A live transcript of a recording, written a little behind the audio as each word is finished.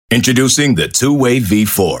Introducing the two-way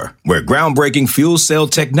V4, where groundbreaking fuel cell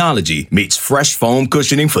technology meets fresh foam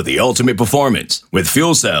cushioning for the ultimate performance. With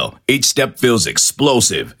Fuel Cell, each step feels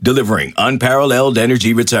explosive, delivering unparalleled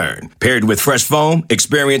energy return. Paired with fresh foam,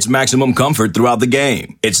 experience maximum comfort throughout the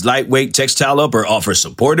game. Its lightweight textile upper offers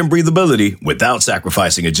support and breathability without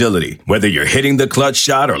sacrificing agility. Whether you're hitting the clutch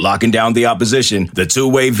shot or locking down the opposition, the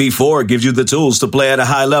two-way V4 gives you the tools to play at a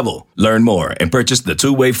high level. Learn more and purchase the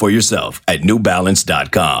two-way for yourself at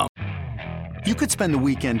newbalance.com. You could spend the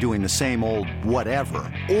weekend doing the same old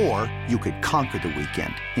whatever, or you could conquer the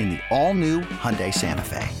weekend in the all-new Hyundai Santa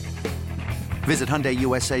Fe. Visit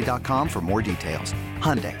HyundaiUSA.com for more details.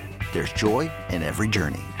 Hyundai, there's joy in every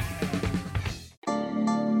journey.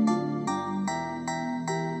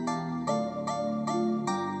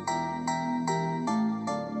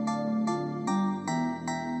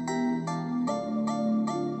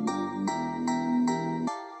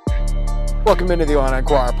 Welcome into the On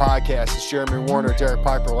Enquirer podcast. It's Jeremy Warner, Derek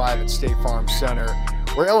Piper live at State Farm Center,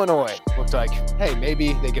 where Illinois looked like, hey,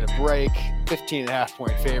 maybe they get a break.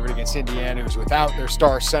 15.5-point favorite against Indiana, who's without their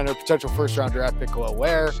star center, potential first-round draft pick Khalil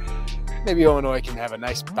Ware. Maybe Illinois can have a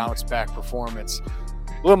nice bounce-back performance.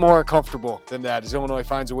 A little more uncomfortable than that as Illinois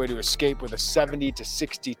finds a way to escape with a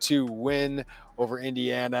 70-62 win over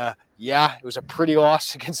Indiana. Yeah, it was a pretty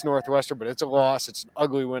loss against Northwestern, but it's a loss. It's an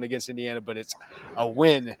ugly win against Indiana, but it's a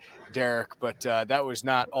win, Derek. But that was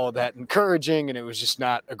not all that encouraging, and it was just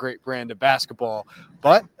not a great brand of basketball.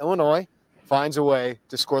 But Illinois finds a way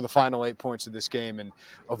to score the final 8 points of this game and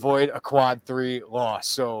avoid a quad 3 loss.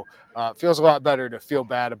 So it feels a lot better to feel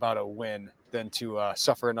bad about a win than to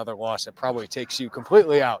suffer another loss that probably takes you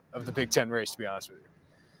completely out of the Big Ten race, to be honest with you.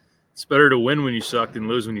 It's better to win when you suck than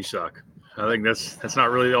lose when you suck. I think that's not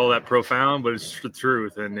really all that profound, but it's the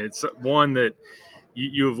truth. And it's one that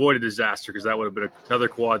you avoid a disaster, because that would have been another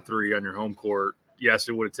quad 3 on your home court. Yes,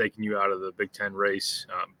 it would have taken you out of the Big Ten race,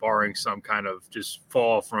 barring some kind of just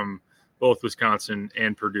fall from both Wisconsin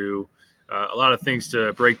and Purdue. A lot of things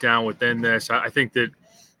to break down within this. I think that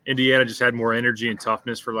Indiana just had more energy and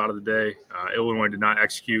toughness for a lot of the day. Illinois did not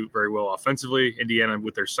execute very well offensively. Indiana,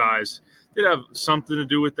 with their size, did have something to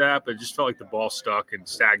do with that, but it just felt like the ball stuck and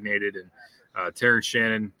stagnated. And Terrence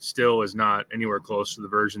Shannon still is not anywhere close to the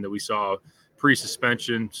version that we saw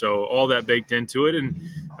pre-suspension. So all that baked into it.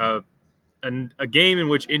 And a game in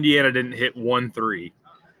which Indiana didn't hit 1-3.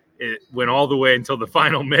 It went all the way until the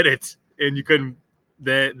final minute, and you couldn't.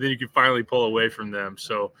 Then you could finally pull away from them.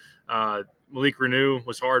 So Malik Renew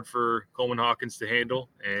was hard for Coleman Hawkins to handle,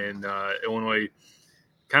 and Illinois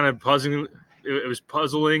kind of puzzling. It was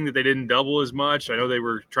puzzling that they didn't double as much. I know they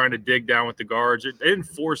were trying to dig down with the guards. They didn't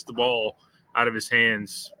force the ball out of his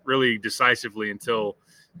hands really decisively until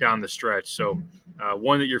down the stretch. So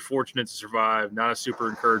one that you're fortunate to survive, not a super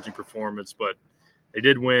encouraging performance, but they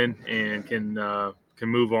did win and can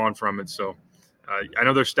move on from it. So I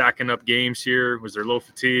know they're stacking up games here. Was there low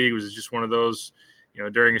fatigue? Was it just one of those,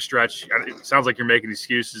 during a stretch? It sounds like you're making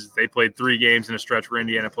excuses. They played 3 games in a stretch where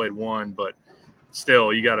Indiana played 1, but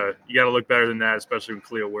still, you gotta look better than that, especially when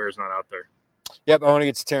Khalil Ware is not out there. Yep, I want to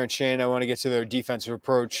get to Terrence Shannon. I want to get to their defensive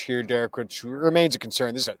approach here, Derek, which remains a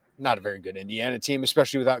concern. This is not a very good Indiana team,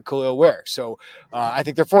 especially without Khalil Ware. So I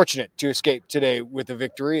think they're fortunate to escape today with a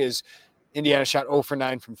victory, as Indiana shot 0 for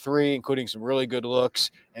 9 from 3, including some really good looks,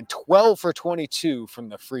 and 12 for 22 from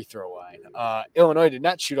the free throw line. Illinois did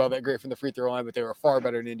not shoot all that great from the free throw line, but they were far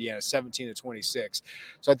better than Indiana, 17 to 26.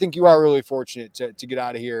 So I think you are really fortunate to get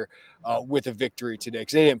out of here with a victory today,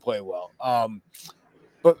 because they didn't play well.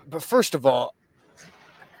 But first of all,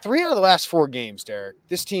 3 out of the last 4 games, Derek,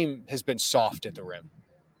 this team has been soft at the rim.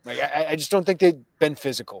 Like I just don't think they've been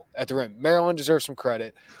physical at the rim. Maryland deserves some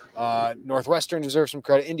credit. Northwestern deserves some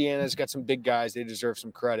credit. Indiana's got some big guys. They deserve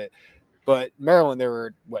some credit. But Maryland, they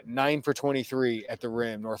were, 9 for 23 at the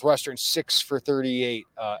rim. Northwestern, 6 for 38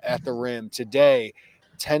 at the rim. Today,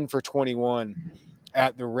 10 for 21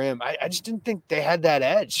 at the rim. I just didn't think they had that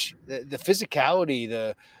edge. The physicality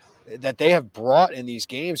that they have brought in these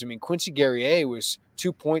games. I mean, Quincy Guerrier was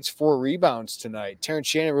 2 points, 4 rebounds tonight. Terrence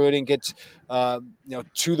Shannon really didn't get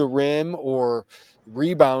to the rim or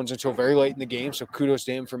rebounds until very late in the game, so kudos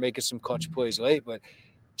to him for making some clutch plays late. But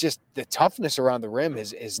just the toughness around the rim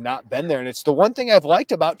has not been there, and it's the one thing I've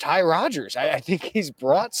liked about Ty Rodgers. I think he's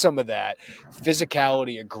brought some of that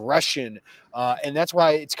physicality, aggression, and that's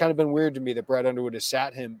why it's kind of been weird to me that Brad Underwood has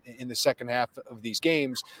sat him in the second half of these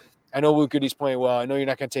games. I know Luke Goody's playing well. I know you're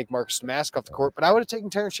not going to take Marcus Damask off the court, but I would have taken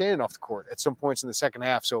Terrence Shannon off the court at some points in the second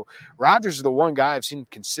half. So Rodgers is the one guy I've seen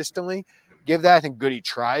consistently give that. I think Goody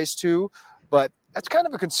tries to, but that's kind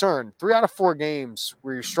of a concern. 3 out of 4 games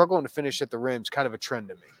where you're struggling to finish at the rim is kind of a trend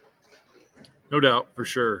to me. No doubt, for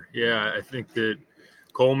sure. Yeah, I think that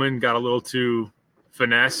Coleman got a little too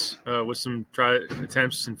finesse with some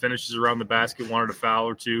attempts and finishes around the basket, wanted a foul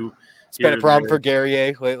or two. It's been a problem for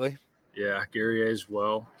Guerrier lately. Yeah, Guerrier as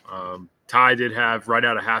well. Ty did have right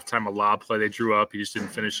out of halftime a lob play they drew up. He just didn't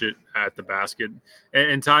finish it at the basket.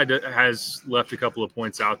 And Ty has left a couple of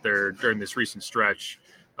points out there during this recent stretch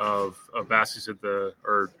of baskets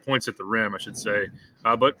or points at the rim, I should say,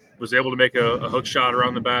 but was able to make a hook shot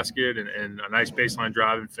around the basket and a nice baseline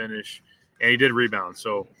drive and finish. And he did rebound.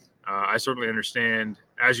 So I certainly understand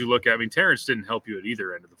as you look at, Terrence didn't help you at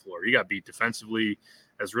either end of the floor. He got beat defensively,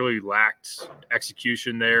 has really lacked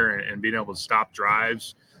execution there and being able to stop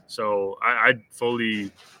drives. So I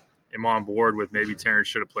fully am on board with maybe Terrence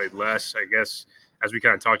should have played less. I guess as we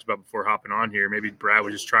kind of talked about before hopping on here, maybe Brad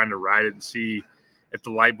was just trying to ride it and see if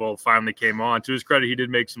the light bulb finally came on. To his credit, he did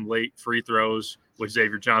make some late free throws, which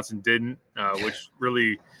Xavier Johnson didn't, which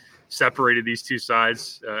really separated these two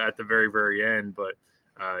sides at the very, very end. But,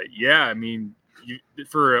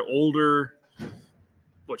 for an older –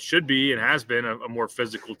 what should be and has been a more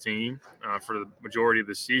physical team for the majority of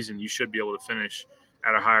the season, you should be able to finish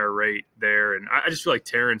at a higher rate there. And I just feel like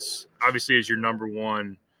Terrence obviously is your number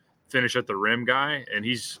one finish at the rim guy, and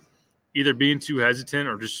he's either being too hesitant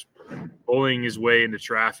or just bullying his way into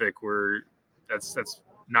traffic where that's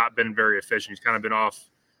not been very efficient. He's kind of been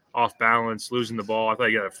off balance, losing the ball. I thought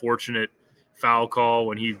he got a fortunate foul call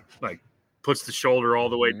when he puts the shoulder all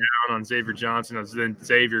the way down on Xavier Johnson. And then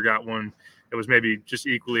Xavier got one. It was maybe just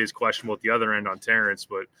equally as questionable at the other end on Terrence,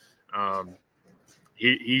 but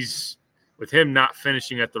he's with him not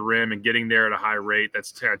finishing at the rim and getting there at a high rate.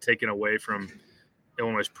 That's kind of taken away from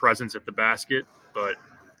Illinois' presence at the basket. But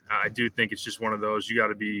I do think it's just one of those you got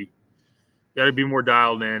to be more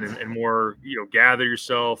dialed in and more gather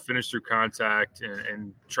yourself, finish through contact,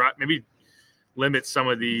 and try maybe limit some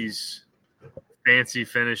of these fancy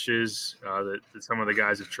finishes that some of the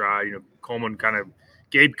guys have tried. Coleman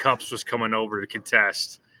Gabe Cupps was coming over to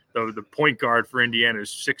contest. The point guard for Indiana is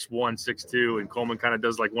 6'1", 6'2", and Coleman kind of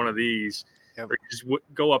does like one of these. Yep. Just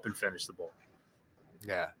go up and finish the ball.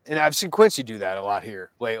 Yeah, and I've seen Quincy do that a lot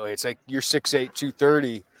here lately. It's like you're 6'8",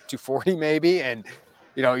 230, 240 maybe, and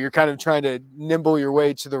you're kind of trying to nimble your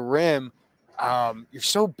way to the rim. You're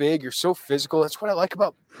so big, you're so physical. That's what I like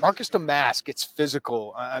about Marcus Damask. It's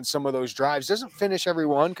physical on some of those drives. Doesn't finish every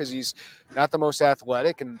one because he's not the most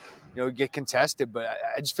athletic and get contested. But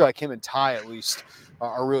I just feel like him and Ty at least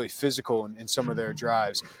are really physical in some of their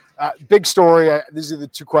drives. Big story. These are the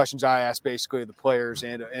two questions I asked basically the players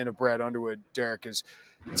and of Brad Underwood. Derek is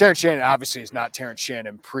Terrence Shannon. Obviously, is not Terrence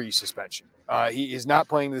Shannon pre-suspension. He is not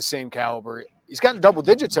playing the same caliber. He's gotten double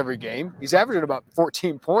digits every game. He's averaging about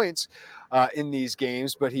 14 points in these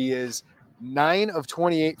games, but he is 9 of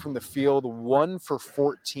 28 from the field, 1 for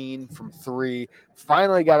 14 from 3.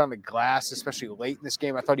 Finally got on the glass, especially late in this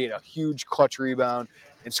game. I thought he had a huge clutch rebound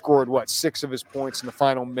and scored, 6 of his points in the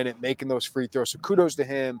final minute, making those free throws. So kudos to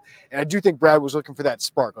him. And I do think Brad was looking for that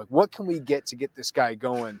spark. Like, what can we get to get this guy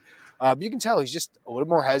going? You can tell he's just a little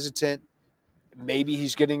more hesitant. Maybe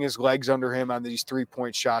he's getting his legs under him on these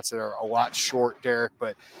 3-point shots that are a lot short, Derek,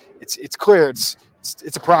 but it's clear it's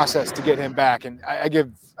a process to get him back. And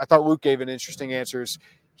I thought Luke gave an interesting answers.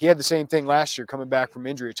 He had the same thing last year coming back from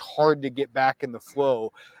injury. It's hard to get back in the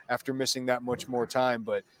flow after missing that much more time,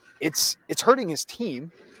 but it's hurting his team,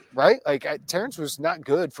 right? Terrence was not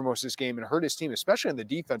good for most of this game and hurt his team, especially on the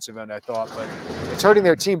defensive end, I thought, but it's hurting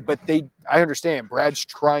their team. But I understand Brad's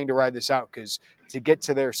trying to ride this out because to get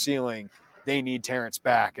to their ceiling, they need Terrence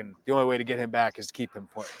back, and the only way to get him back is to keep him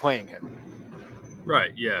playing him.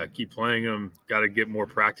 Right, yeah, keep playing him. Got to get more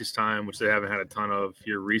practice time, which they haven't had a ton of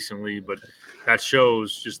here recently, but that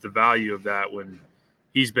shows just the value of that when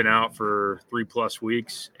he's been out for 3+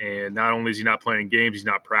 weeks, and not only is he not playing games, he's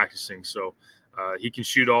not practicing. So he can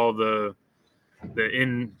shoot all the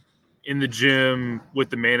in the gym with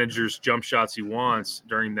the manager's jump shots he wants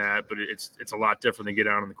during that, but it's a lot different than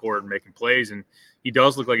getting out on the court and making plays. And he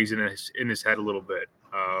does look like he's in his head a little bit,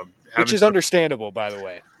 which is understandable, by the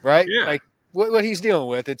way, right? Yeah. What he's dealing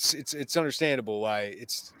with, it's understandable why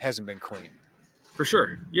it hasn't been clean. For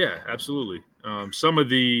sure, yeah, absolutely. Some of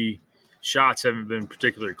the shots haven't been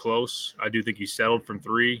particularly close. I do think he settled from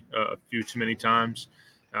 3 a few too many times.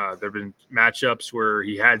 There have been matchups where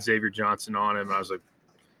he had Xavier Johnson on him, and I was like,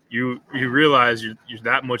 you realize you're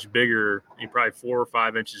that much bigger. You're probably 4 or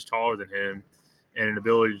 5 inches taller than him, and an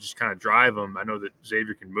ability to just kind of drive him. I know that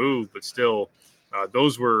Xavier can move, but still,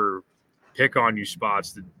 those were pick-on-you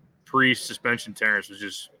spots that pre-suspension Terrence was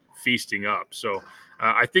just feasting up. So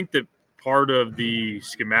I think that part of the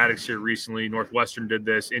schematics here recently, Northwestern did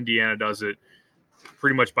this, Indiana does it.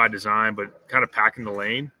 pretty much by design, but kind of packing the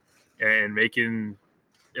lane and making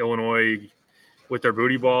Illinois with their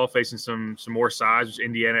booty ball facing some more size, which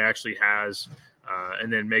Indiana actually has,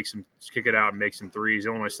 and then makes them kick it out and make some threes.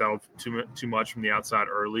 Illinois settled too much from the outside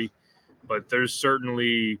early, but there's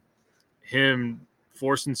certainly him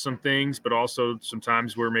forcing some things, but also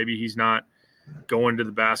sometimes where maybe he's not going to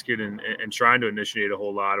the basket and trying to initiate a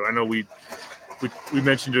whole lot. I know we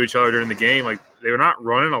mentioned to each other during the game, like they were not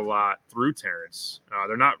running a lot through Terrence.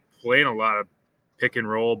 They're not playing a lot of pick and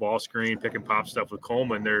roll, ball screen, pick and pop stuff with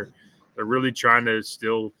Coleman. They're really trying to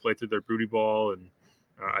still play through their booty ball. And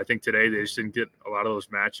I think today they just didn't get a lot of those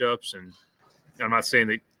matchups. And I'm not saying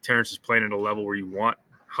that Terrence is playing at a level where you want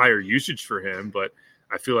higher usage for him, but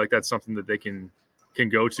I feel like that's something that they can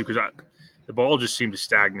go to because the ball just seemed to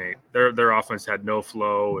stagnate. Their offense had no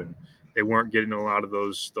flow, and they weren't getting a lot of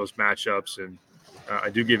those matchups. And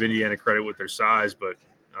I do give Indiana credit with their size, but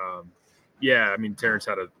I mean Terrence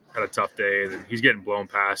had a tough day, and he's getting blown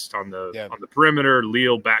past on the perimeter.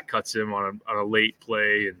 Leal back cuts him on a late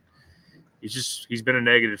play, and he's been a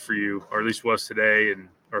negative for you, or at least was today. And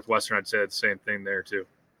Northwestern, I'd say the same thing there too.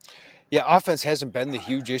 Yeah, offense hasn't been the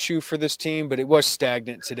huge issue for this team, but it was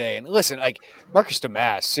stagnant today. And listen, like Marcus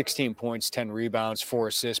Damas, 16 points, 10 rebounds, 4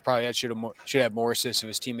 assists. Probably should have more assists if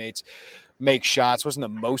his teammates make shots. Wasn't the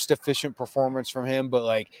most efficient performance from him, but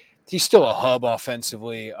like he's still a hub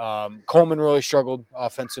offensively. Coleman really struggled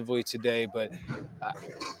offensively today, but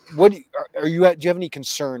do you have any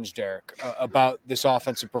concerns, Derek, about this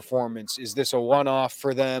offensive performance? Is this a one-off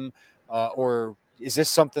for them, or is this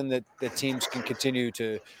something that teams can continue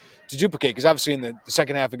to duplicate? Because obviously in the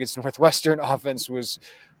second half against Northwestern, offense was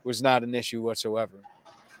not an issue whatsoever.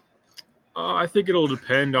 I think it'll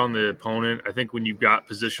depend on the opponent. I think when you've got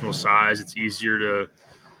positional size, it's easier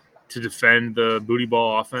to defend the booty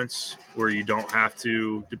ball offense where you don't have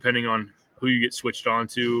to, depending on who you get switched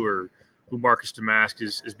onto or who Marcus Damask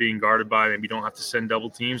is being guarded by, maybe you don't have to send double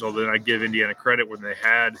teams. Although I give Indiana credit when they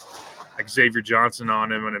had like Xavier Johnson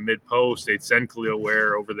on him on a mid post, they'd send Khalil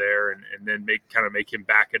Ware over there and then make him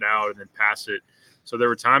back it out and then pass it. So there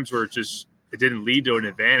were times where it didn't lead to an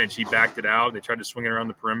advantage. He backed it out. They tried to swing it around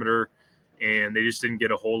the perimeter, and they just didn't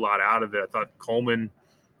get a whole lot out of it. I thought Coleman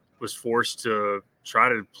was forced to try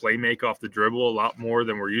to play make off the dribble a lot more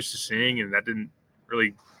than we're used to seeing, and that didn't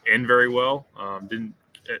really end very well. Didn't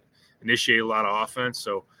initiate a lot of offense.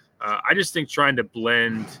 So I just think trying to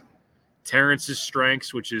blend Terrence's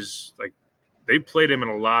strengths, which is like they played him in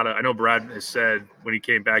a lot of – I know Brad has said when he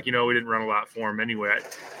came back, we didn't run a lot for him anyway. I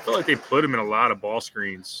feel like they put him in a lot of ball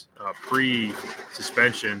screens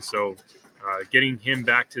pre-suspension. So getting him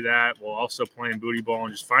back to that while also playing booty ball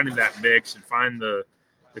and just finding that mix and find the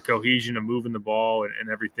cohesion of moving the ball and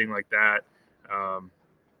everything like that.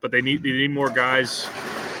 But they need more guys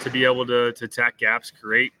to be able to attack gaps,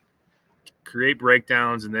 create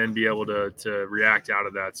breakdowns, and then be able to react out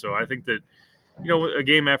of that. So I think that, a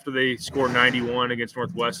game after they scored 91 against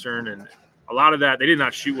Northwestern, and a lot of that, they did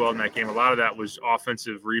not shoot well in that game. A lot of that was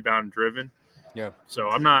offensive rebound driven. Yeah. So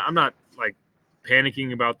I'm not like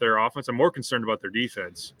panicking about their offense. I'm more concerned about their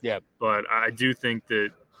defense. Yeah. But I do think that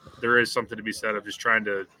there is something to be said of just trying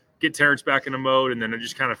to get Terrence back in a mode and then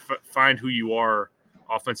just kind of find who you are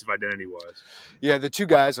offensive identity-wise. Yeah, the two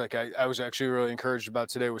guys like I was actually really encouraged about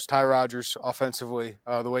today was Ty Rodgers offensively,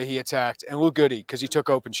 the way he attacked, and Luke Goody because he took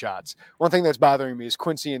open shots. One thing that's bothering me is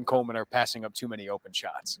Quincy and Coleman are passing up too many open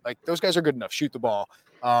shots. Like those guys are good enough. Shoot the ball.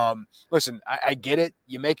 Listen, I get it.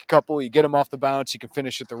 You make a couple, you get them off the bounce, you can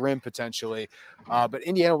finish at the rim potentially. But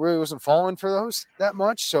Indiana really wasn't falling for those that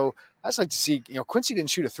much. So I'd just like to see, Quincy didn't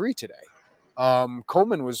shoot a 3 today.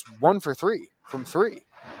 Coleman was 1 for 3 from 3.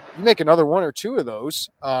 You make another 1 or 2 of those.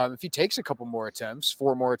 If he takes a couple more attempts,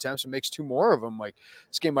 4 more attempts, and makes 2 more of them, like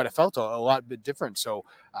this game might have felt a lot bit different. So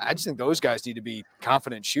I just think those guys need to be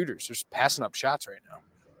confident shooters. They're just passing up shots right now.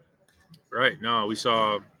 Right. No, we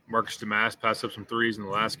saw Marcus Damas pass up some threes in the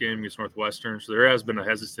last game against Northwestern. So there has been a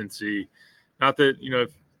hesitancy. Not that,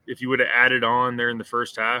 if you would have added on there in the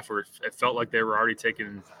first half, or it felt like they were already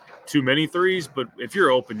taking too many threes, but if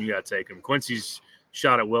you're open, you got to take them. Quincy's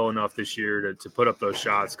shot it well enough this year to put up those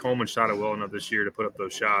shots. Coleman shot it well enough this year to put up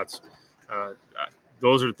those shots.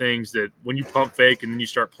 Those are things that when you pump fake and then you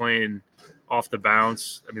start playing off the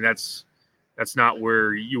bounce, I mean, that's not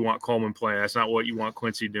where you want Coleman playing. That's not what you want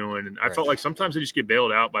Quincy doing. And I felt like sometimes they just get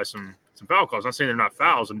bailed out by some foul calls. I'm not saying they're not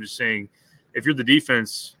fouls. I'm just saying if you're the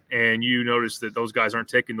defense and you notice that those guys aren't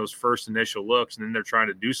taking those first initial looks and then they're trying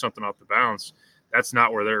to do something off the bounce, that's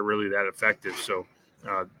not where they're really that effective. So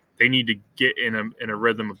they need to get in a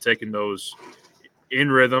rhythm of taking those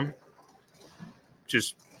in rhythm,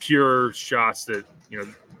 just pure shots that,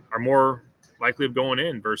 are more likely of going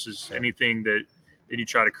in versus anything that you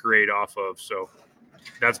try to create off of. So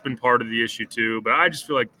that's been part of the issue too. But I just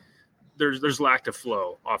feel like there's lack of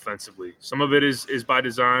flow offensively. Some of it is by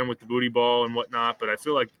design with the booty ball and whatnot, but I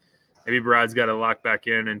feel like maybe Brad's got to lock back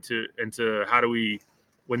into how do we,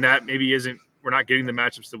 when that maybe isn't, we're not getting the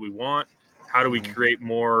matchups that we want, how do we create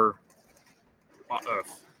more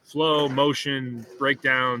flow, motion,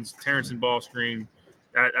 breakdowns, Terrence and ball screen?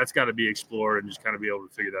 That's got to be explored and just kind of be able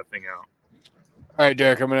to figure that thing out. All right,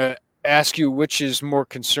 Derek, I'm going to ask you which is more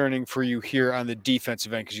concerning for you here on the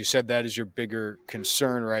defensive end, because you said that is your bigger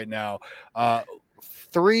concern right now.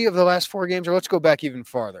 3 of the last 4 games, or let's go back even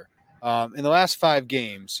farther. In the last 5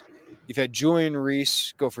 games, you've had Julian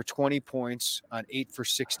Reese go for 20 points on 8 for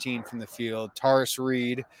 16 from the field. Taurus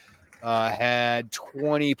Reed had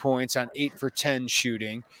 20 points on 8 for 10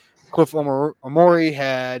 shooting. Cliff Omori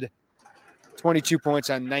had 22 points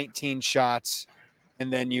on 19 shots.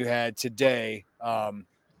 And then you had today,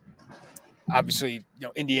 obviously,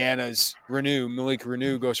 Indiana's Malik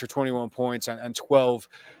Renew goes for 21 points on 12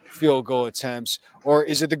 field goal attempts. Or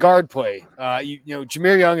is it the guard play?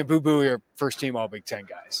 Jameer Young and Boo Boo are first team All Big Ten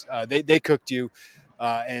guys. They cooked you.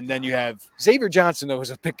 And then you have Xavier Johnson, though, was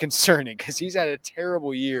a bit concerning because he's had a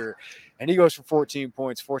terrible year. And he goes for 14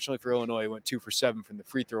 points. Fortunately for Illinois, he went 2 for 7 from the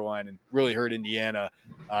free throw line and really hurt Indiana.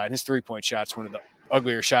 And his 3-point shot's one of the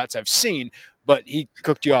uglier shots I've seen, but he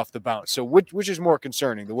cooked you off the bounce. So which is more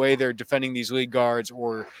concerning, the way they're defending these league guards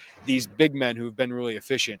or these big men who have been really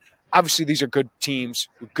efficient? Obviously, these are good teams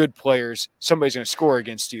with good players. Somebody's going to score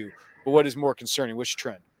against you. But what is more concerning? Which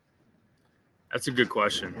trend? That's a good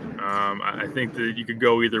question. I think that you could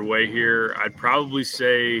go either way here. I'd probably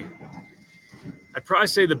say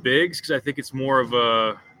the bigs, because I think it's more of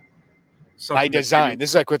a by design.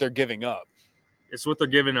 This is like what they're giving up. It's what they're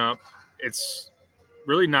giving up. It's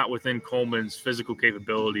really not within Coleman's physical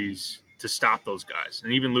capabilities to stop those guys.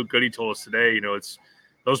 And even Luke Goody told us today, it's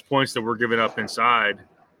those points that we're giving up inside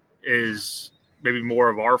is maybe more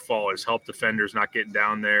of our fault as help defenders not getting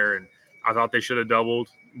down there. And I thought they should have doubled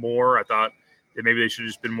more. I thought that maybe they should have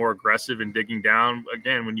just been more aggressive in digging down.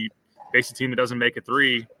 Again, when you face a team that doesn't make a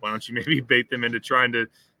 3, why don't you maybe bait them into trying to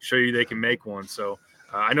show you they can make one? So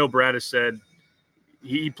I know Brad has said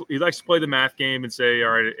he likes to play the math game and say,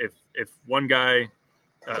 all right, if one guy,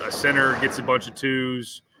 a center, gets a bunch of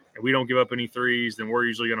 2s and we don't give up any 3s, then we're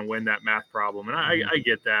usually going to win that math problem. And I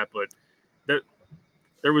get that, but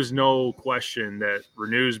there was no question that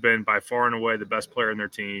Renew's been by far and away the best player in their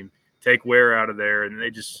team. Take Ware out of there, and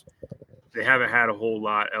they haven't had a whole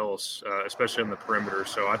lot else, especially on the perimeter.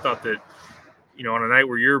 So I thought that, on a night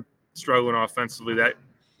where you're struggling offensively, that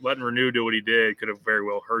letting Renew do what he did could have very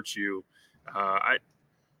well hurt you. I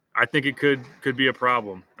think it could be a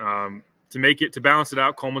problem. To balance it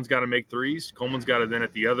out, Coleman's got to make 3s. Coleman's got to then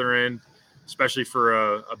at the other end, especially for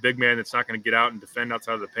a big man that's not going to get out and defend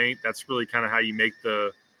outside of the paint. That's really kind of how you make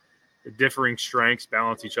the differing strengths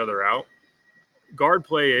balance each other out. Guard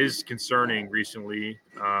play is concerning recently.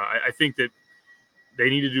 I think that they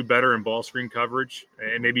need to do better in ball screen coverage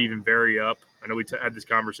and maybe even vary up. I know we had this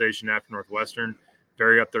conversation after Northwestern,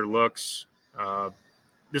 vary up their looks.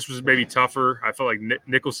 This was maybe tougher. I felt like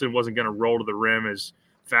Nicholson wasn't going to roll to the rim as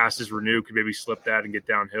fast as Renew could maybe slip that and get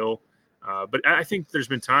downhill. But I think there's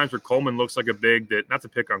been times where Coleman looks like a big that, not to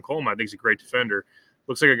pick on Coleman, I think he's a great defender,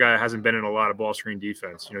 looks like a guy that hasn't been in a lot of ball screen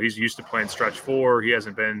defense. He's used to playing stretch 4. He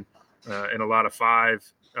hasn't been in a lot of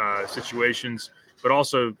 5 situations. But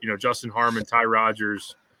also, Justin Harmon, Ty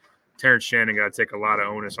Rodgers, Terrence Shannon got to take a lot of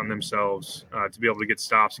onus on themselves to be able to get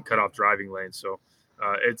stops and cut off driving lanes. So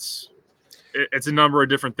it's a number of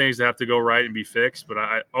different things that have to go right and be fixed. But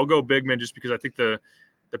I'll go big man just because I think the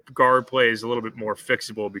guard play is a little bit more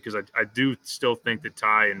fixable, because I do still think that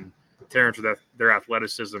Ty and Terrence, with their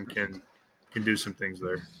athleticism, can do some things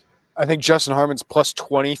there. I think Justin Harmon's plus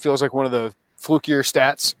 20 feels like one of the flukier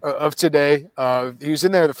stats of today. He was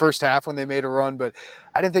in there the first half when they made a run, but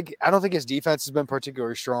I don't think his defense has been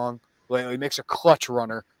particularly strong lately. He makes a clutch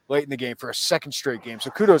runner late in the game for a second straight game.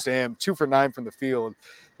 So kudos to him, 2 for 9 from the field.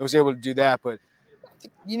 He was able to do that, but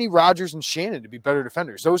you need Rodgers and Shannon to be better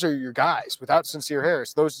defenders. Those are your guys. Without Sincere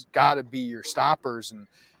Harris, those got to be your stoppers, and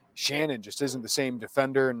Shannon just isn't the same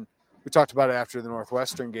defender. And we talked about it after the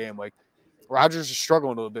Northwestern game. Like, Rodgers is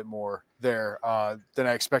struggling a little bit more there than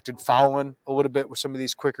I expected, fouling a little bit with some of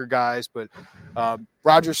these quicker guys. But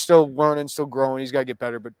Rodgers still learning, still growing. He's got to get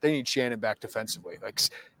better, but they need Shannon back defensively. Like,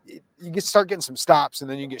 you can start getting some stops, and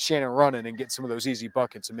then you can get Shannon running and get some of those easy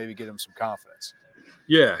buckets and maybe get him some confidence.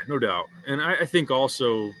 Yeah, no doubt. And I think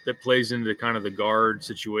also that plays into kind of the guard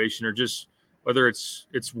situation, or just whether it's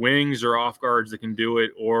wings or off guards that can do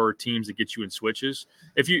it, or teams that get you in switches.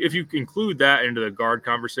 If you include that into the guard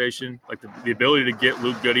conversation, like the ability to get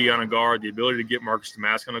Luke Goody on a guard, the ability to get Marcus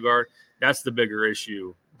Damask on a guard, that's the bigger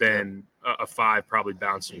issue than a 5 probably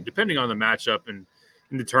bouncing, depending on the matchup and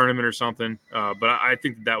in the tournament or something. But I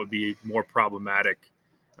think that would be more problematic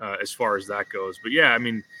as far as that goes. But yeah, I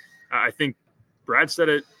mean, I think Brad said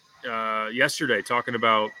it yesterday, talking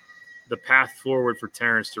about the path forward for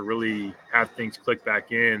Terrence to really have things click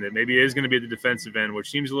back in, that maybe it is going to be at the defensive end,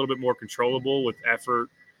 which seems a little bit more controllable with effort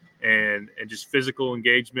and just physical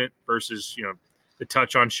engagement versus, the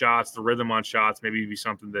touch on shots, the rhythm on shots, maybe be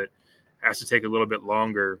something that has to take a little bit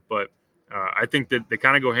longer. But I think that they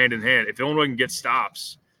kind of go hand in hand. If Illinois can get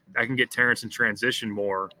stops, that can get Terrence in transition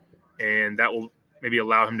more, and that will maybe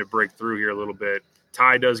allow him to break through here a little bit.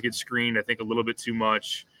 Ty does get screened, I think, a little bit too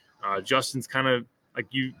much. Justin's kind of like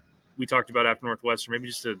we talked about after Northwestern, maybe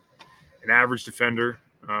just an average defender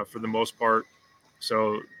for the most part.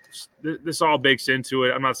 So this all bakes into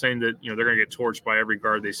it. I'm not saying that they're going to get torched by every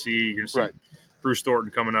guard they see. You're going to see Bruce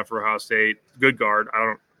Thornton coming up for Ohio State, good guard. I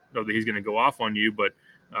don't know that he's going to go off on you, but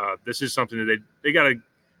this is something that they got to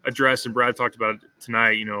address. And Brad talked about it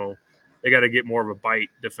tonight. They got to get more of a bite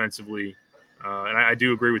defensively, and I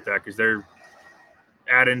do agree with that, because they're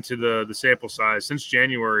adding to the sample size since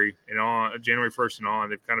January 1st and on.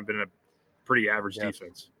 They've kind of been a pretty average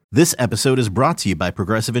defense. This episode is brought to you by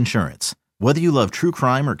Progressive Insurance. Whether you love true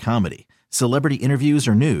crime or comedy, celebrity interviews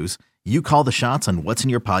or news, you call the shots on what's in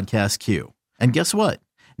your podcast queue. And guess what?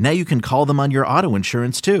 Now you can call them on your auto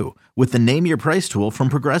insurance too, with the Name Your Price tool from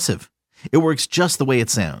Progressive. It works just the way it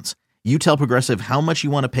sounds. You tell Progressive how much you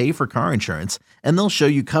want to pay for car insurance, and they'll show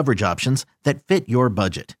you coverage options that fit your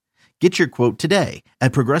budget. Get your quote today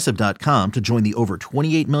at Progressive.com to join the over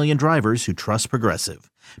 28 million drivers who trust Progressive.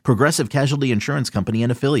 Progressive Casualty Insurance Company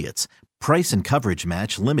and Affiliates. Price and coverage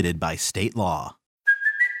match limited by state law.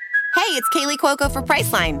 Hey, it's Kaylee Cuoco for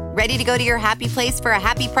Priceline. Ready to go to your happy place for a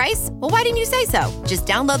happy price? Well, why didn't you say so? Just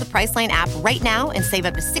download the Priceline app right now and save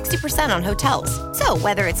up to 60% on hotels. So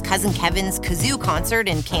whether it's Cousin Kevin's Kazoo Concert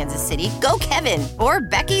in Kansas City, go Kevin, or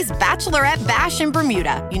Becky's Bachelorette Bash in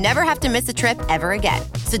Bermuda, you never have to miss a trip ever again.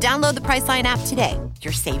 So download the Priceline app today.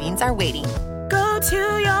 Your savings are waiting. Go to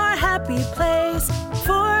your happy place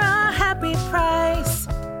for a happy price.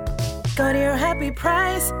 Go to your happy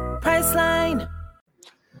price, Priceline.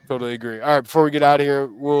 Totally agree. All right, before we get out of here,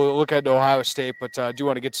 we'll look at Ohio State, but I do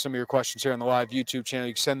want to get to some of your questions here on the live YouTube channel.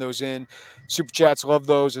 You can send those in. Super chats, love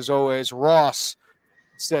those as always. Ross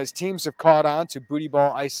says, teams have caught on to booty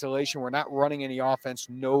ball isolation. We're not running any offense,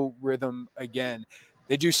 no rhythm again.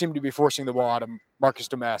 They do seem to be forcing the ball out of Marcus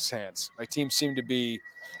Damask's hands. Like, teams seem to be,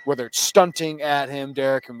 whether it's stunting at him,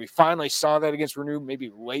 Derek, and we finally saw that against Renew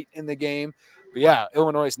maybe late in the game. But yeah,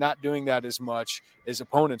 Illinois is not doing that as much as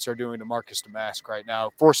opponents are doing to Marcus Damask right now,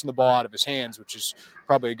 forcing the ball out of his hands, which is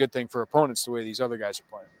probably a good thing for opponents the way these other guys are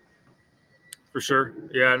playing. For sure.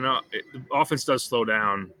 Yeah, no, the offense does slow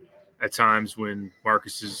down at times when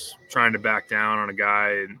Marcus is trying to back down on a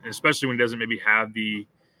guy, and especially when he doesn't maybe have the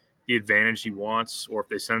advantage he wants, or if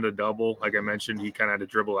they send a double, like I mentioned, he kind of had to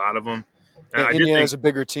dribble out of them. And Indiana is a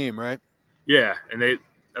bigger team, right? Yeah, and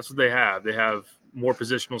that's what they have. They have more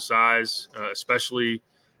positional size, especially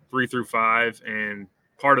 3 through 5, and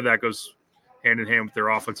part of that goes hand in hand with their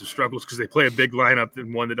offensive struggles because they play a big lineup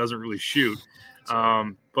and one that doesn't really shoot.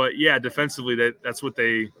 But yeah, defensively, that's what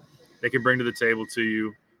they can bring to the table to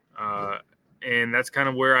you, and that's kind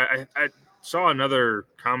of where I saw another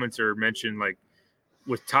commenter mention, like,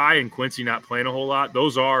 with Ty and Quincy not playing a whole lot,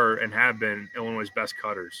 those are and have been Illinois' best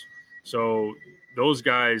cutters. So those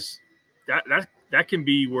guys, that can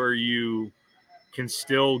be where you can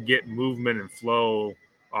still get movement and flow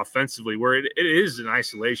offensively, where it is an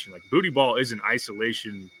isolation. Like, booty ball is an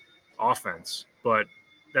isolation offense, but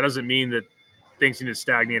that doesn't mean that things need to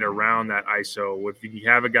stagnate around that ISO. If you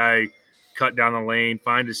have a guy cut down the lane,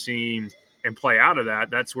 find a seam, and play out of that,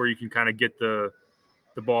 that's where you can kind of get the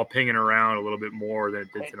ball pinging around a little bit more than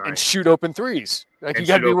it did tonight. And shoot open threes. Like, you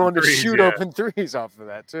got to be willing to shoot open threes off of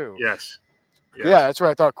that too. Yes. Yeah, that's where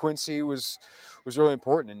I thought Quincy was really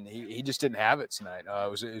important, and he just didn't have it tonight.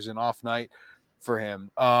 It was an off night for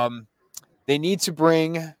him. They need to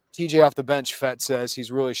bring TJ off the bench, Fett says.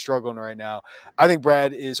 He's really struggling right now. I think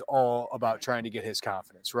Brad is all about trying to get his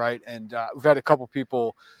confidence, right? And we've had a couple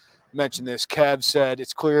people mention this. Kev said,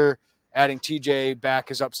 it's clear adding TJ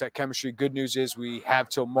back is upset chemistry. Good news is we have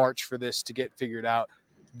till March for this to get figured out.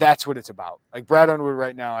 That's what it's about. Like, Brad Underwood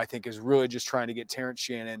right now, I think, is really just trying to get Terrence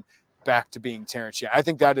Shannon back to being Terrence Shannon. I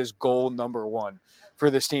think that is goal number one for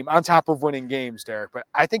this team, on top of winning games, Derek. But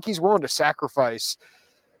I think he's willing to sacrifice,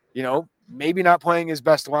 maybe not playing his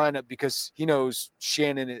best lineup because he knows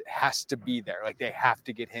Shannon it has to be there. Like they have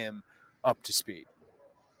to get him up to speed.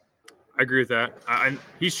 I agree with that.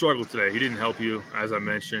 He struggled today. He didn't help you, as I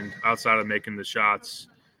mentioned, outside of making the shots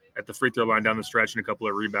at the free throw line down the stretch and a couple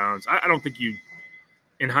of rebounds. I don't think you,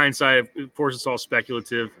 in hindsight, of course, it's all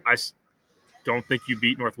speculative. I don't think you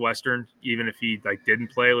beat Northwestern, even if he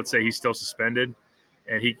didn't play. Let's say he's still suspended,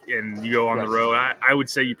 and you go on the road. I would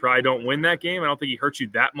say you probably don't win that game. I don't think he hurt you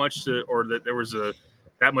that much, or that there was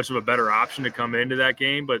that much of a better option to come into that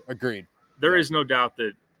game. But agreed, there is no doubt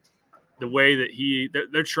that the way that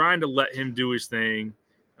they're trying to let him do his thing.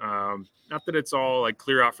 Not that it's all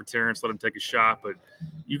clear out for Terrence, let him take a shot, but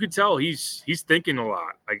you could tell he's thinking a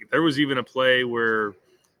lot. There was even a play where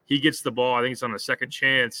he gets the ball, I think it's on a second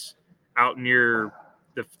chance, out near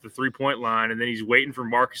the 3-point line, and then he's waiting for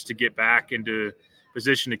Marcus to get back into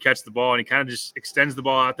position to catch the ball, and he kind of just extends the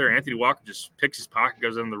ball out there. Anthony Walker just picks his pocket,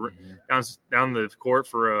 goes down the court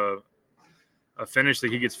for a finish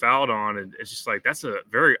that he gets fouled on, and it's just that's a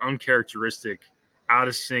very uncharacteristic, out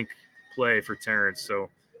of sync play for Terrence. So,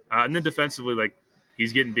 and then defensively,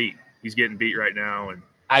 he's getting beat. He's getting beat right now, and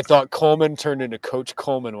I thought Coleman turned into Coach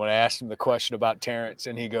Coleman when I asked him the question about Terrence,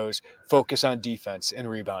 and he goes, "Focus on defense and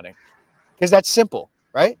rebounding," because that's simple,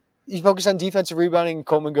 right? You focus on defensive rebounding, and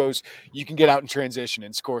Coleman goes, "You can get out in transition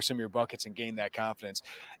and score some of your buckets and gain that confidence."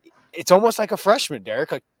 It's almost like a freshman,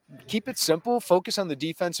 Derek. Keep it simple, focus on the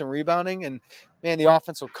defense and rebounding, and man, the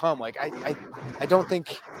offense will come. I don't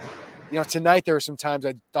think, tonight there were some times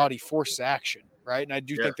I thought he forced action, right? And I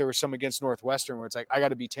do think there was some against Northwestern where it's I got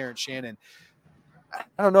to be Terrence Shannon.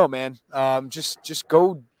 I don't know, man. Just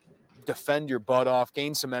go defend your butt off,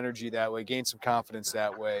 gain some energy that way, gain some confidence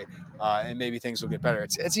that way, and maybe things will get better.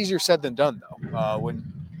 It's easier said than done, though, when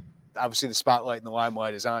obviously the spotlight and the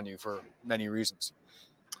limelight is on you for many reasons.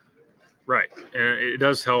 Right. And it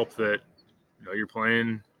does help that you're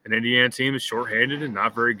playing an Indiana team that's shorthanded and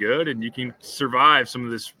not very good, and you can survive some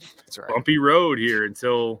of this bumpy road here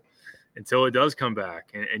until it does come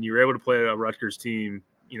back. And you're able to play a Rutgers team,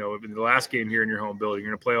 in the last game here in your home building.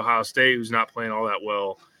 You're going to play Ohio State, who's not playing all that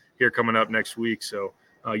well here coming up next week. So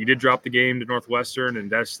you did drop the game to Northwestern, and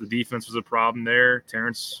the defense was a problem there.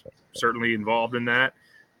 Terrence certainly involved in that.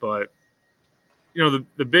 But, the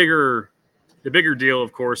bigger deal,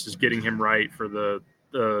 of course, is getting him right for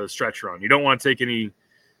the stretch run. You don't want to take any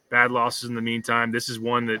bad losses in the meantime. This is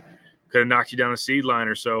one that could have knocked you down a seed line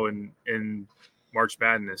or so in March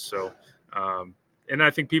Madness. So, and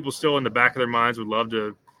I think people still in the back of their minds would love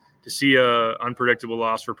to see a unpredictable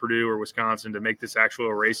loss for Purdue or Wisconsin to make this actual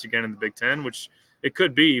a race again in the Big Ten, which it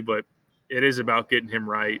could be, but it is about getting him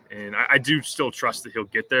right. And I do still trust that he'll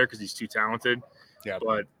get there because he's too talented. Yeah.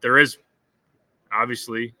 But there is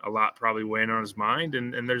obviously a lot probably weighing on his mind,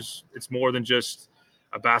 and it's more than just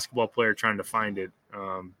a basketball player trying to find it.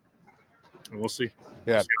 And we'll see.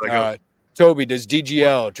 Yeah. Toby, does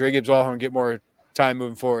DGL, Dre Gibbs-Allhorn, get more time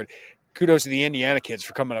moving forward? Kudos to the Indiana kids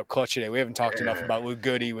for coming up clutch today. We haven't talked enough about Luke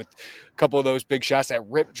Goody with a couple of those big shots. That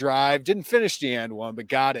rip drive, didn't finish the end one, but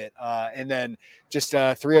got it. And then just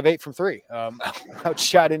 3 of 8 from 3.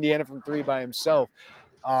 Outshot Indiana from 3 by himself.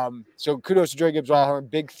 So kudos to Dre Gibbs-Allhorn.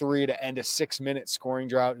 Big 3 to end a 6-minute scoring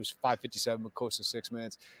drought. It was 5:57, but close to 6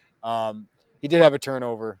 minutes. He did have a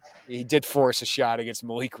turnover. He did force a shot against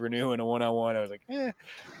Malik Renew in a 1-on-1. I was like,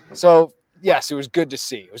 So, yes, it was good to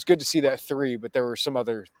see. It was good to see that 3, but there were some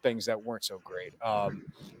other things that weren't so great. I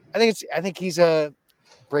think he's a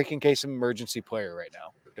breaking case of emergency player right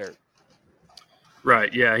now. Derek.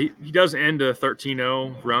 Right, yeah. He does end a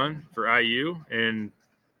 13-0 run for IU, and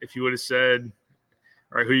if you would have said,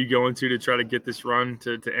 all right, who are you going to try to get this run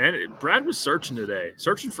to end? Brad was searching today,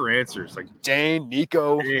 searching for answers. Dane,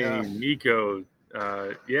 Nico. Nico.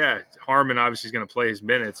 Harmon obviously is going to play his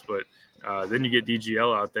minutes, but then you get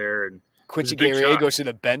DGL out there. And Quincy Guerrier goes to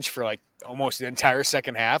the bench for almost the entire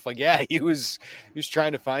second half. He was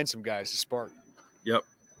trying to find some guys to spark. Yep.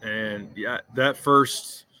 And, that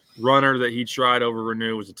first runner that he tried over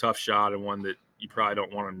Renew was a tough shot and one that you probably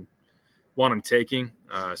don't want him taking,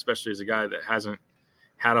 especially as a guy that hasn't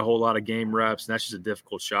had a whole lot of game reps, and that's just a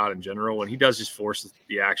difficult shot in general. And he does just force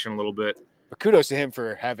the action a little bit. But kudos to him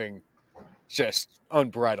for having just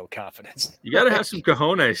unbridled confidence. You got to have some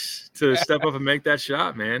cojones to step up and make that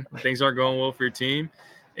shot, man. Things aren't going well for your team.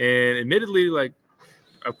 And admittedly,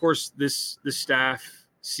 of course, this staff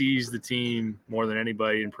sees the team more than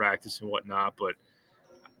anybody in practice and whatnot, but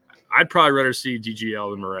I'd probably rather see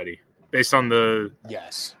DGL than Moretti based on the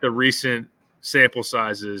recent sample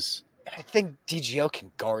sizes. I think DGL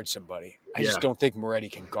can guard somebody. I just don't think Moretti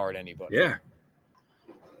can guard anybody. Yeah.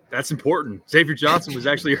 that's important. Xavier Johnson was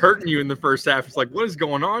actually hurting you in the first half. It's like, what is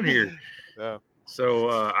going on here? Yeah. So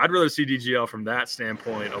I'd rather see DGL from that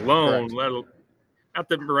standpoint alone. Correct. Not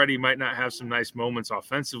that Moretti might not have some nice moments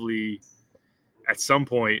offensively at some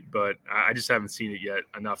point, but I just haven't seen it yet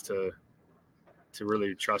enough to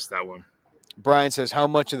really trust that one. Brian says, how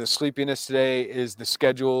much of the sleepiness today is the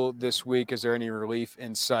schedule this week? Is there any relief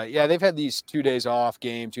in sight? Yeah, they've had these 2 days off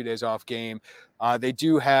game, 2 days off game. They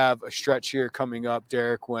do have a stretch here coming up,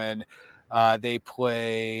 Derek, when they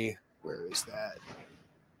play – where is that?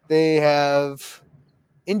 They have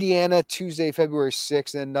Indiana Tuesday, February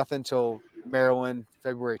 6th, and nothing until Maryland,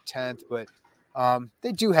 February 10th. But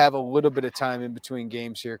they do have a little bit of time in between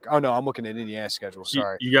games here. Oh, no, I'm looking at Indiana's schedule.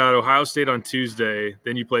 Sorry. You got Ohio State on Tuesday.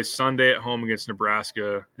 Then you play Sunday at home against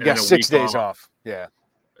Nebraska. You got 6 days off. Yeah.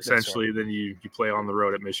 Essentially, right. Then you play on the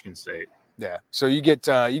road at Michigan State. Yeah. So you get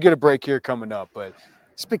a break here coming up. But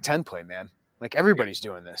it's Big Ten play, man. Like, everybody's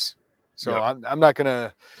doing this. So yep. I'm not going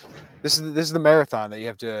to – this is the marathon that you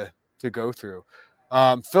have to go through.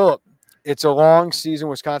 Philip, it's a long season.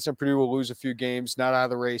 Wisconsin and Purdue will lose a few games, not out of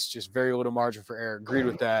the race, just very little margin for error. Agreed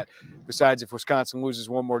with that. Besides, if Wisconsin loses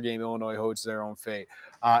one more game, Illinois holds their own fate.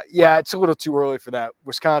 Yeah, it's a little too early for that.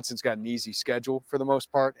 Wisconsin's got an easy schedule for the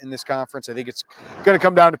most part in this conference. I think it's going to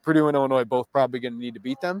come down to Purdue and Illinois, both probably going to need to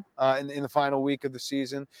beat them in the final week of the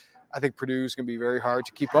season. I think Purdue's going to be very hard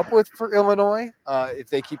to keep up with for Illinois if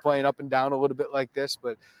they keep playing up and down a little bit like this.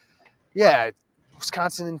 But, yeah,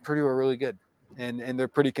 Wisconsin and Purdue are really good. And they're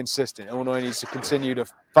pretty consistent. Illinois needs to continue to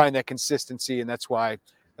find that consistency, and that's why I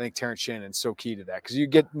think Terrence Shannon's so key to that. Because you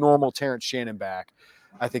get normal Terrence Shannon back,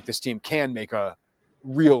 I think this team can make a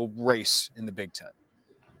real race in the Big Ten.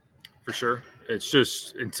 For sure. It's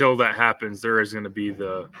just until that happens, there is going to be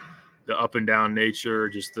the up and down nature,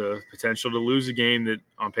 just the potential to lose a game that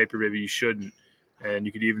on paper maybe you shouldn't. And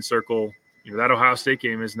you could even circle, that Ohio State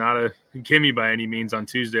game is not a gimme by any means on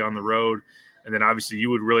Tuesday on the road. And then obviously you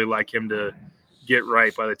would really like him to get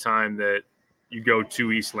right by the time that you go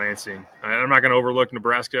to East Lansing. I'm not going to overlook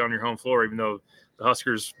Nebraska on your home floor, even though the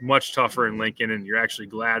Huskers much tougher in Lincoln, and you're actually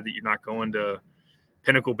glad that you're not going to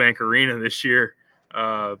Pinnacle Bank Arena this year.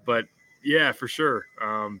 But yeah, for sure.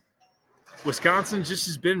 Wisconsin just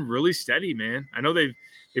has been really steady, man. I know they've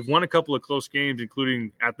won a couple of close games,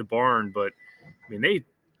 including at the barn, but I mean,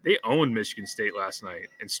 they owned Michigan State last night,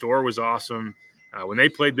 and Storr was awesome. When they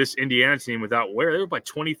played this Indiana team without Ware, they were by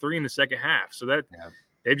 23 in the second half. So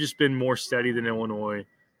they've just been more steady than Illinois,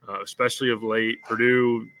 especially of late.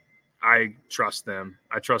 Purdue, I trust them.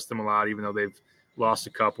 I trust them a lot, even though they've lost a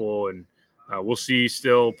couple. And we'll see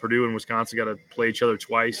still. Purdue and Wisconsin got to play each other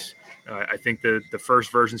twice. I think the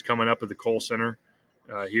first version's coming up at the Kohl Center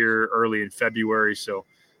here early in February. So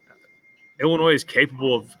Illinois is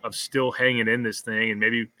capable of still hanging in this thing. And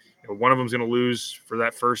maybe one of them's going to lose for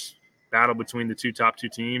that first battle between the top two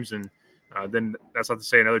teams, and then that's not to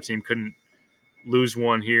say another team couldn't lose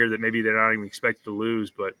one here that maybe they're not even expected to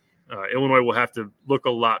lose, but Illinois will have to look a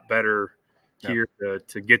lot better here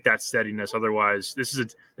to get that steadiness. Otherwise, this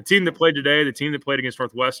is a team that played today, the team that played against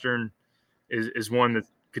Northwestern is one that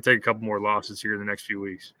could take a couple more losses here in the next few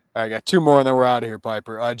weeks. I got two more and then we're out of here,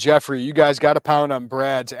 Piper. Jeffrey, you guys got to pound on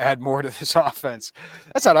Brad to add more to this offense.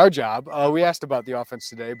 That's not our job. We asked about the offense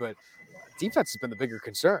today, but defense has been the bigger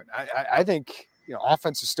concern. I think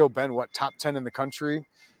offense has still been top 10 in the country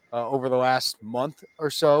over the last month or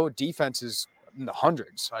so. Defense is in the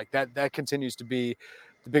hundreds. Like that continues to be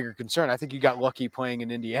the bigger concern. I think you got lucky playing an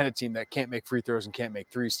Indiana team that can't make free throws and can't make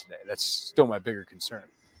threes today. That's still my bigger concern.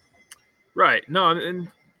 Right. No, and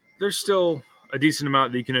there's still a decent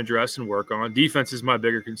amount that you can address and work on. Defense is my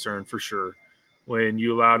bigger concern for sure. When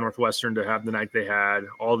you allow Northwestern to have the night they had,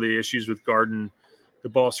 all the issues with guarding the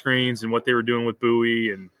ball screens and what they were doing with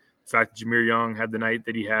Bowie, and the fact that Jameer Young had the night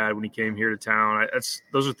that he had when he came here to town.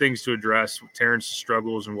 Those are things to address, Terrence's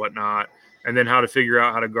struggles and whatnot, and then how to figure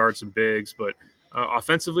out how to guard some bigs. But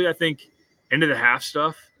offensively, I think end of the half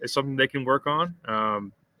stuff is something they can work on.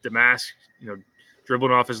 Damask,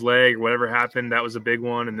 dribbling off his leg or whatever happened, that was a big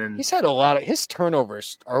one. And then he's had a lot of his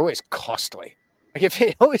turnovers are always costly. Like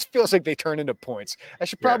it always feels like they turn into points. I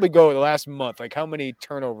should probably go the last month. Like how many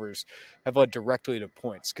turnovers have led directly to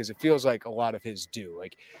points? Because it feels like a lot of his do.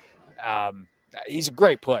 Like he's a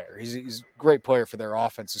great player. He's a great player for their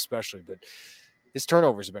offense, especially. But his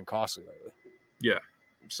turnovers have been costly lately. Yeah.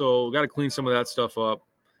 So got to clean some of that stuff up.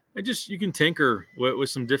 And just you can tinker with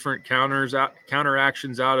some different counter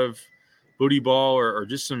actions out of booty ball or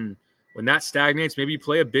just some when that stagnates. Maybe you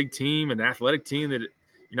play a big team, an athletic team that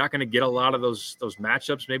you're not going to get a lot of those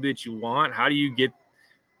matchups maybe that you want. How do you get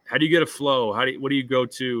a flow? What do you go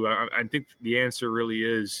to? I think the answer really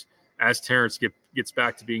is as Terrence gets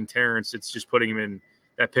back to being Terrence, it's just putting him in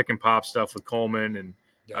that pick and pop stuff with Coleman and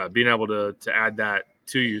being able to add that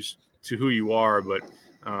to who you are. But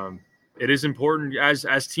it is important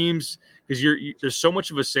as teams, because there's so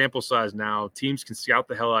much of a sample size now. Teams can scout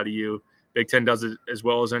the hell out of you. Big Ten does it as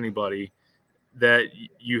well as anybody, that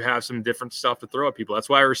you have some different stuff to throw at people. That's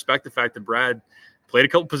why I respect the fact that Brad played a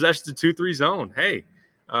couple possessions in 2-3 zone. Hey,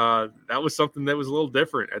 that was something that was a little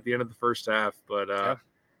different at the end of the first half. But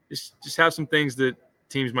just have some things that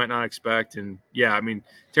teams might not expect. And, yeah, I mean,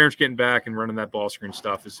 Terrence getting back and running that ball screen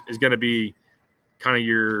stuff is going to be kind of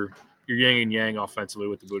your yin and yang offensively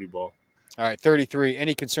with the booty ball. All right, 33.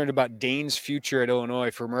 Any concern about Dane's future at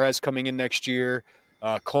Illinois? For Merez coming in next year,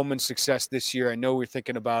 Coleman's success this year. I know we're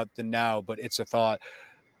thinking about the now, but it's a thought.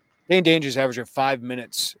 Dane Danger's averaging 5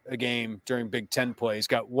 minutes a game during Big Ten play. He's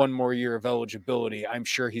got one more year of eligibility. I'm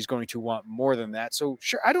sure he's going to want more than that. So,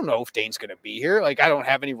 sure, I don't know if Dane's going to be here. Like, I don't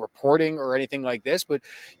have any reporting or anything like this, but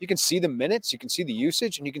you can see the minutes, you can see the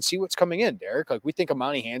usage, and you can see what's coming in, Derek. Like, we think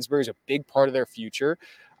Amani Hansberry is a big part of their future.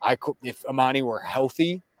 If Amani were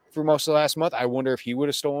healthy for most of the last month, I wonder if he would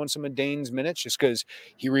have stolen some of Dane's minutes, just because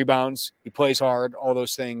he rebounds, he plays hard, all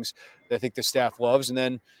those things that I think the staff loves. And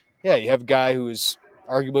then, yeah, you have a guy who is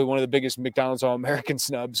arguably one of the biggest McDonald's All-American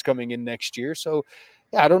snubs coming in next year. So,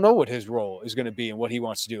 yeah, I don't know what his role is going to be and what he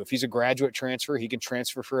wants to do. If he's a graduate transfer, he can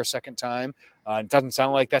transfer for a second time. It doesn't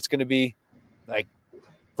sound like that's going to be, like,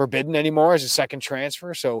 forbidden anymore as a second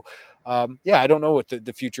transfer. So, I don't know what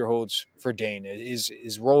the future holds for Dane.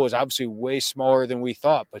 His role is obviously way smaller than we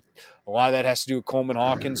thought, but a lot of that has to do with Coleman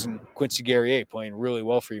Hawkins and Quincy Guerrier playing really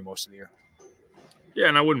well for you most of the year. Yeah,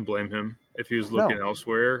 and I wouldn't blame him if he was looking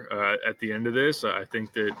elsewhere at the end of this. I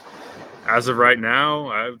think that as of right now,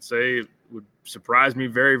 I would say it would surprise me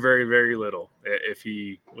very, very, very little if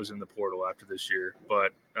he was in the portal after this year.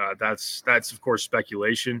 But that's of course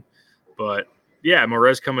speculation. But yeah,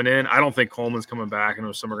 Merez coming in. I don't think Coleman's coming back. I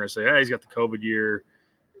know some are going to say, hey, he's got the COVID year.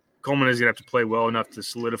 Coleman is going to have to play well enough to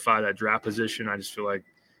solidify that draft position. I just feel like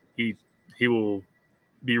he will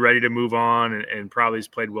be ready to move on and probably has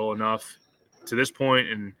played well enough to this point,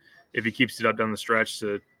 and if he keeps it up down the stretch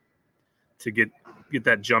to get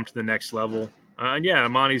that jump to the next level.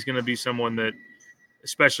 Amani's going to be someone that,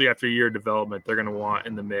 especially after a year of development, they're going to want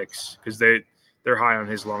in the mix because they're high on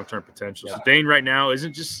his long-term potential. Yeah. So Dane right now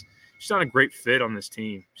isn't just not a great fit on this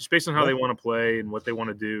team, just based on how they want to play and what they want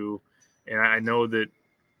to do. And I know that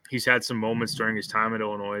he's had some moments during his time at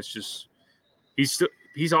Illinois. It's just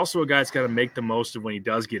he's also a guy that's got to make the most of when he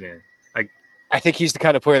does get in. I think he's the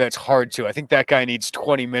kind of player that's hard to. I think that guy needs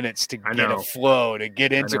 20 minutes to get a flow, to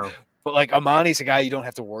get into. But, like, Amani's a guy you don't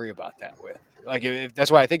have to worry about that with. Like, if that's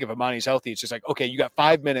why I think if Amani's healthy, it's just like, okay, you got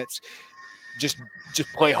 5 minutes, just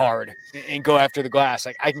play hard and go after the glass.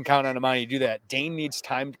 Like, I can count on Amani to do that. Dane needs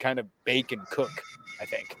time to kind of bake and cook, I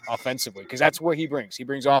think, offensively, because that's what he brings. He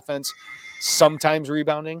brings offense, sometimes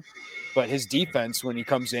rebounding, but his defense when he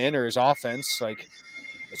comes in, or his offense, like,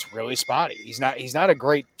 it's really spotty. He's not a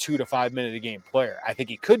great 2 to 5 minute a game player. I think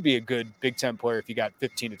he could be a good Big Ten player if he got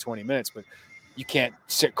 15 to 20 minutes, but you can't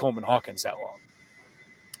sit Coleman Hawkins that long.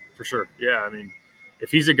 For sure. Yeah. I mean,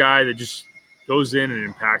 if he's a guy that just goes in and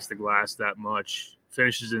impacts the glass that much,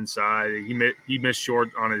 finishes inside, he missed short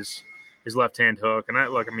on his left-hand hook. And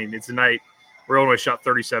it's a night where Illinois shot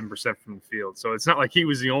 37% from the field. So it's not like he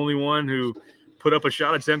was the only one who put up a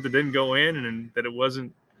shot attempt that didn't go in and that it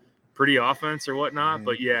wasn't pretty offense or whatnot. Mm-hmm.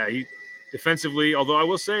 But yeah, he defensively, although I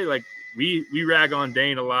will say, like, we rag on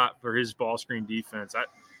Dane a lot for his ball screen defense.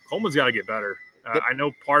 Coleman's got to get better. I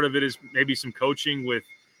know part of it is maybe some coaching with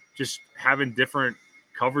just having different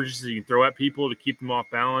coverages that you can throw at people to keep them off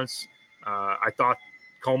balance. I thought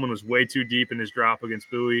Coleman was way too deep in his drop against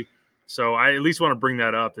Bowie. So I at least want to bring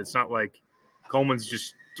that up. It's not like Coleman's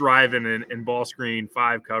just thriving in ball screen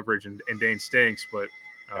 5 coverage and Dane stinks, but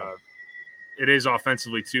it is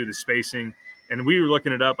offensively too, the spacing. And we were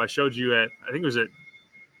looking it up. I showed you is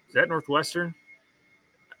that Northwestern?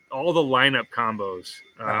 All the lineup combos.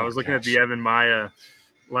 I was looking at the Evan Maya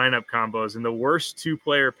lineup combos, and the worst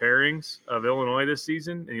 2-player pairings of Illinois this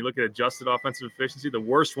season, and you look at adjusted offensive efficiency, the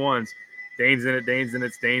worst ones, Dane's in it, Dane's in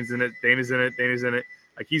it, Dane's in it, Dane is in it, Dane is in it.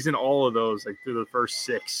 Like, he's in all of those, like, through the first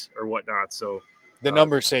 6 or whatnot. So the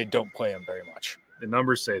numbers say don't play him very much. The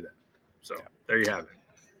numbers say that. So there you have it.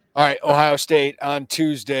 All right, Ohio State on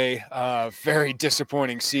Tuesday. Very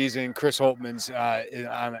disappointing season. Chris Holtman's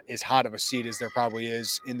on as hot of a seat as there probably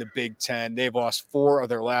is in the Big Ten. They've lost 4 of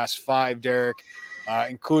their last 5, Derek,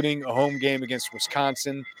 including a home game against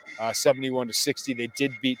Wisconsin, 71-60. They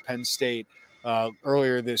did beat Penn State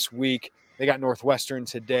earlier this week. They got Northwestern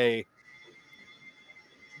today.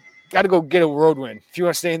 got to go get a road win. If you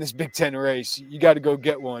want to stay in this Big Ten race, you got to go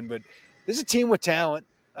get one. But this is a team with talent,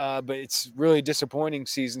 but it's really a disappointing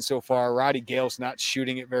season so far. Roddy Gale's not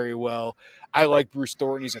shooting it very well. I like Bruce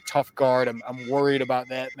Thornton. He's a tough guard. I'm worried about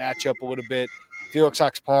that matchup a little bit. Felix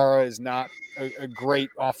Okpara is not a great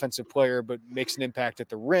offensive player, but makes an impact at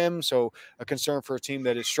the rim. So a concern for a team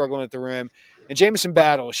that is struggling at the rim. And Jamison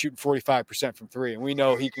Battle is shooting 45% from three, and we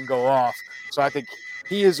know he can go off. So I think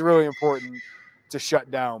he is really important to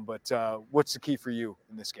shut down. But what's the key for you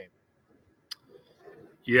in this game?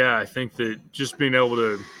 Yeah, I think that just being able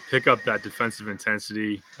to pick up that defensive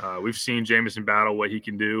intensity, we've seen Jamison Battle, what he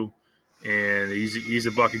can do, and he's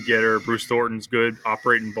a bucket getter. Bruce Thornton's good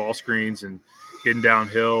operating ball screens and getting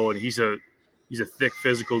downhill, and he's a thick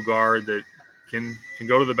physical guard that can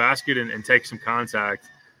go to the basket and take some contact.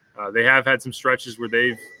 They have had some stretches where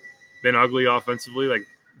they've been ugly offensively, like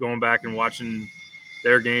going back and watching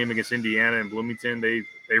their game against Indiana and Bloomington. They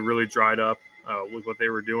really dried up with what they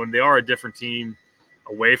were doing. They are a different team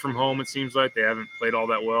away from home, it seems like. They haven't played all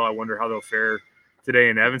that well. I wonder how they'll fare today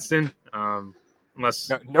in Evanston.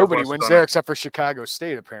 Unless nobody wins there except for Chicago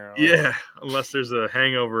State, apparently. Yeah, unless there's a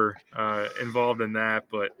hangover involved in that.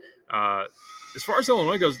 But as far as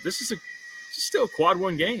Illinois goes, this is still a quad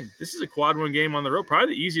one game. This is a quad one game on the road,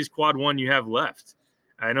 probably the easiest quad one you have left.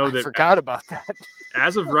 I forgot about that.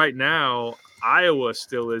 As of right now, Iowa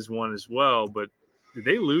still is one as well, but did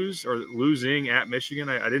they lose or losing at Michigan?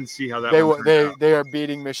 I didn't see how that they are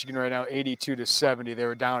beating Michigan right now 82-70. They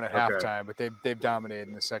were down at halftime, but they've dominated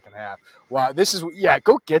in the second half. Wow,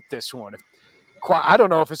 go get this one. I don't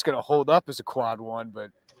know if it's going to hold up as a quad one,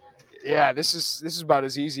 but yeah, this is about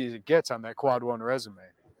as easy as it gets on that quad one resume.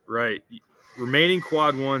 Right. Remaining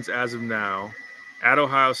quad ones as of now: at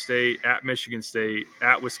Ohio State, at Michigan State,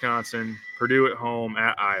 at Wisconsin, Purdue at home,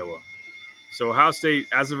 at Iowa. So Ohio State,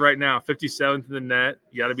 as of right now, 57th in the net.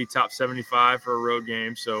 You got to be top 75 for a road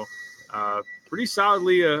game. So pretty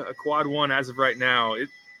solidly a quad one as of right now.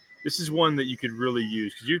 This is one that you could really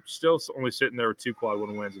use because you're still only sitting there with 2 quad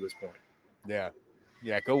one wins at this point.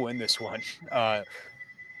 Yeah, go win this one.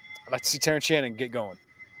 Let's see Terrence Shannon get going.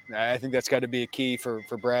 I think that's got to be a key for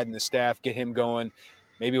Brad and the staff. Get him going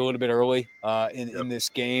maybe a little bit early in this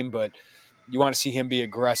game, but you want to see him be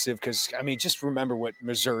aggressive because, I mean, just remember what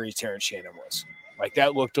Missouri Terrence Shannon was. Like,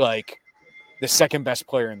 that looked like the second best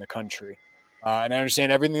player in the country. And I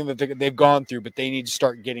understand everything that they've gone through, but they need to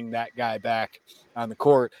start getting that guy back on the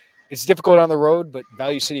court. It's difficult on the road, but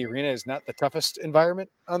Value City Arena is not the toughest environment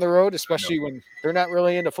on the road, especially when they're not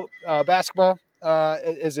really into basketball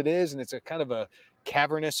as it is, and it's a kind of a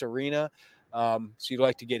cavernous arena. So you'd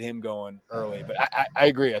like to get him going early. But I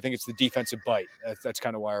agree. I think it's the defensive bite. That's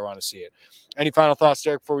kind of why I want to see it. Any final thoughts,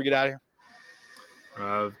 Derek, before we get out of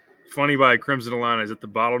here? Funny by Crimson Illini is that the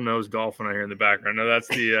bottlenose dolphin I hear in the background. No, that's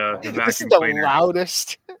the vacuum This is the cleaner.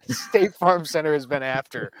 Loudest State Farm Center has been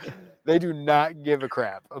after. They do not give a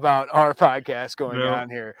crap about our podcast going on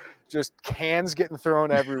here. Just cans getting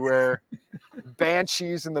thrown everywhere,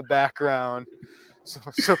 banshees in the background.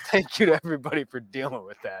 So thank you to everybody for dealing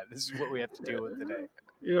with that. This is what we have to deal with today.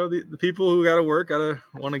 You know, the people who got to work got to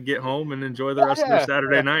want to get home and enjoy the rest of their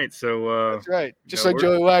Saturday night. So that's right. Just like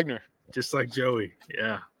Joey Wagner. Just like Joey.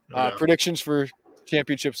 Yeah. Predictions for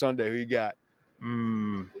Championship Sunday. Who you got?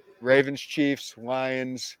 Ravens, Chiefs,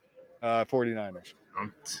 Lions, 49ers.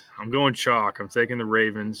 I'm going chalk. I'm taking the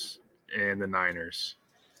Ravens and the Niners.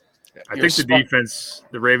 I think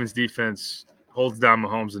the Ravens defense holds down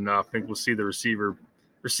Mahomes enough. I think we'll see the receiver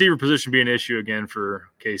position be an issue again for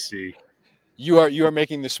KC. You are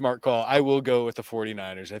making the smart call. I will go with the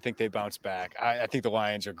 49ers. I think they bounce back. I think the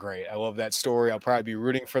Lions are great. I love that story. I'll probably be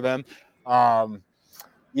rooting for them,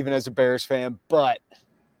 even as a Bears fan. But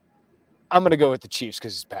I'm going to go with the Chiefs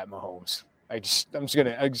because it's Pat Mahomes. I'm just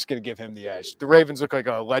gonna give him the edge. The Ravens look like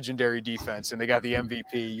a legendary defense, and they got the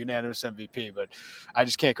MVP, unanimous MVP. But I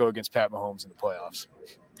just can't go against Pat Mahomes in the playoffs.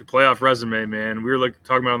 The playoff resume, man. We were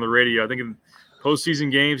talking about on the radio. I think in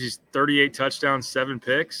postseason games, he's 38 touchdowns, 7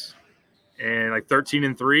 picks, and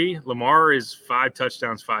 13-3. Lamar is 5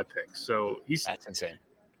 touchdowns, 5 picks. So that's insane.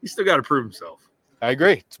 He's still got to prove himself. I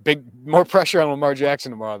agree. It's more pressure on Lamar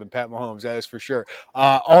Jackson tomorrow than Pat Mahomes. That is for sure.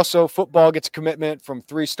 Also, football gets a commitment from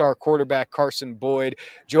 3-star quarterback Carson Boyd.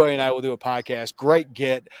 Joey and I will do a podcast. Great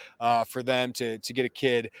get for them to get a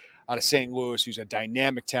kid out of St. Louis who's a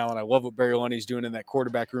dynamic talent. I love what Barry Lundy's doing in that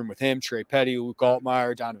quarterback room with him, Trey Petty, Luke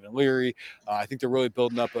Altmaier, Donovan Leary. I think they're really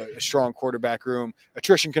building up a strong quarterback room.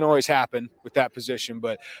 Attrition can always happen with that position,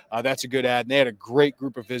 but that's a good ad. And they had a great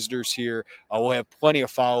group of visitors here. We'll have plenty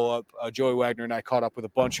of follow-up. Joey Wagner and I caught up with a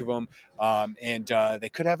bunch of them, and they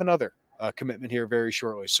could have another commitment here very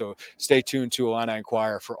shortly. So stay tuned to Illini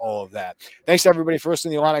Inquirer for all of that. Thanks to everybody for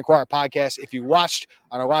listening to the Illini Inquirer podcast. If you watched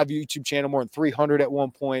on our live YouTube channel, more than 300 at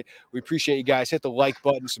one point, we appreciate you guys. Hit the like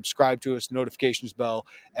button, subscribe to us, notifications bell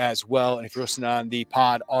as well. And if you're listening on the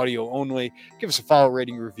pod audio only, give us a follow,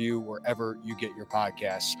 rating, review wherever you get your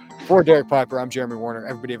podcasts. For Derek Piper, I'm Jeremy Warner.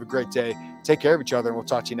 Everybody have a great day. Take care of each other, and we'll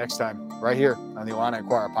talk to you next time right here on the Illini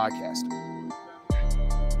Inquirer podcast.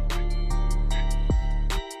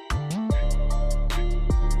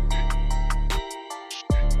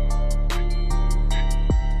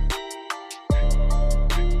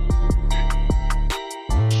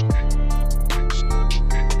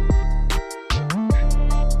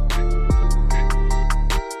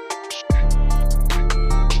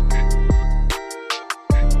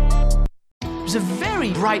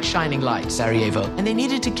 Bright shining light, Sarajevo, and they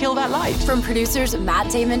needed to kill that light. From producers Matt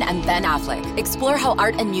Damon and Ben Affleck, explore how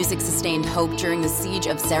art and music sustained hope during the siege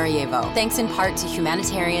of Sarajevo, thanks in part to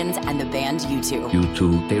humanitarians and the band U2.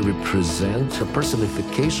 U2, they represent a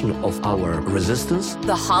personification of our resistance.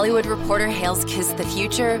 The Hollywood Reporter hails Kiss the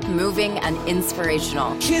Future, moving and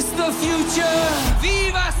inspirational. Kiss the future!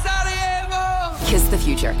 Viva Sarajevo! Kiss the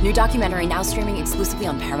Future, new documentary now streaming exclusively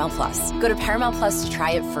on Paramount+. Go to Paramount+ to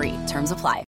try it free. Terms apply.